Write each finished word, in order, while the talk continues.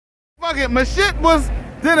fuck it. My shit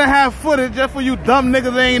didn't have footage, just for you dumb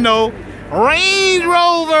niggas that ain't know. Range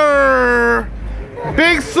Rover.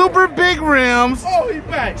 Big, super big rims. Oh, he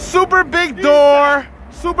back. Super big door.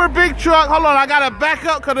 Super big truck. Hold on, I gotta back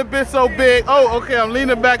up because the bitch so big. Oh, okay, I'm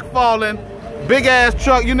leaning back, falling. Big ass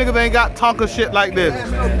truck. You niggas ain't got Tonka shit like this.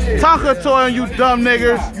 Tonka toy on you dumb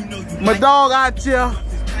niggas. My dog out here.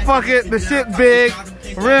 Fuck it, the shit big.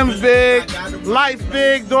 Rims big. Lights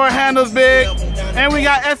big. Door handles big. And we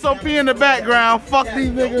got SOP in the background. Fuck these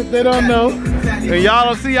niggas, they don't know. And y'all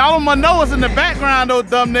don't see, y'all don't know what's in the background, those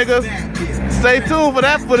dumb niggas. Stay tuned for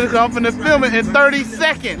that footage. I'm finna film it in 30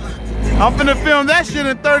 seconds. I'm finna film that shit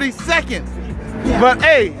in 30 seconds. But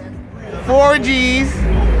hey, 4Gs.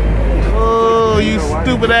 Oh, you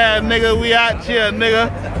stupid ass nigga. We out here,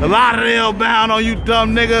 nigga. A lot of L bound on you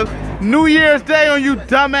dumb niggas. New Year's Day on you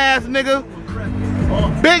dumb ass niggas.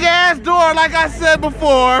 Big ass door, like I said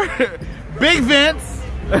before. Big vents.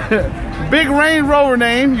 Big Range Rover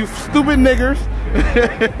name, you stupid niggers.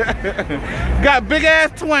 Got big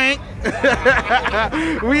ass twank.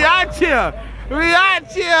 We out here. We out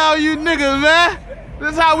here, you niggas, man.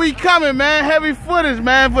 This is how we coming, man. Heavy footage,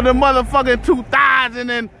 man, for the motherfucking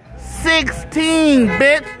 2016,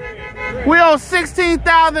 bitch. We on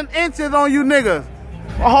 16,000 inches on you niggas.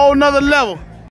 A whole nother level.